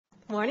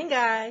Morning,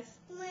 guys.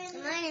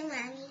 Good morning,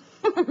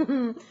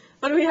 Mommy.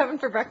 What are we having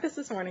for breakfast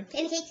this morning?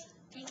 Pancakes.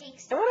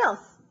 Pancakes. And what else?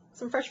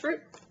 Some fresh fruit?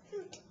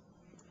 Fruit.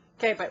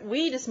 Okay, but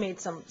we just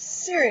made some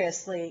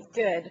seriously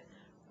good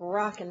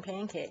rockin'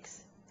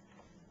 pancakes.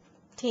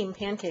 Team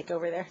pancake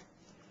over there.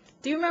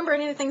 Do you remember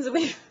any of the things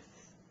that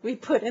we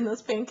put in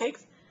those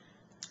pancakes?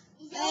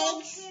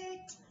 Eggs.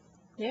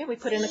 Yeah, we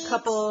put in a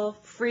couple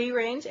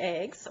free-range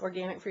eggs,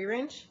 organic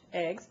free-range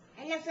eggs.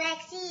 And the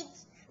flax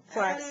seeds.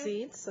 Flax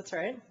seeds, that's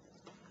right.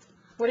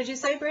 What did you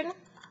say, Brayden?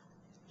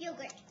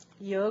 Yogurt.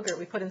 Yogurt.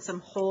 We put in some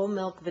whole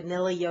milk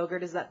vanilla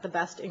yogurt. Is that the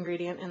best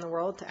ingredient in the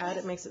world to add?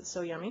 It makes it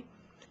so yummy.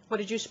 What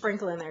did you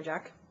sprinkle in there,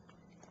 Jack?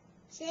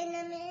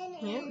 Cinnamon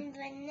and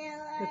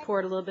vanilla. We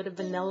poured a little bit of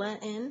vanilla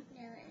in.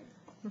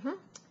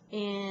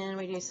 And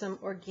we do some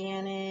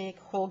organic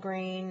whole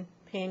grain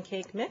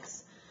pancake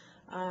mix.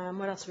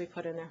 What else did we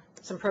put in there?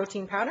 Some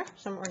protein powder,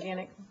 some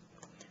organic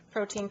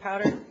protein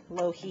powder,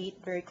 low heat,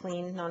 very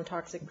clean,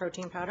 non-toxic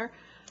protein powder.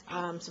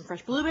 Some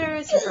fresh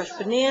blueberries, some fresh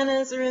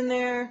bananas are in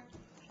there.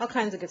 All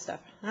kinds of good stuff.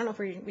 I don't know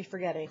if we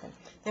forget anything.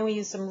 Then we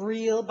use some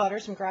real butter,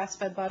 some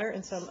grass-fed butter,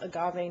 and some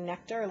agave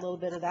nectar, a little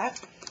bit of that.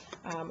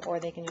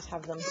 Or they can just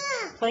have them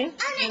plain.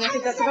 And I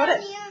think that's about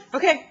it.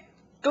 Okay,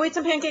 go eat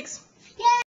some pancakes.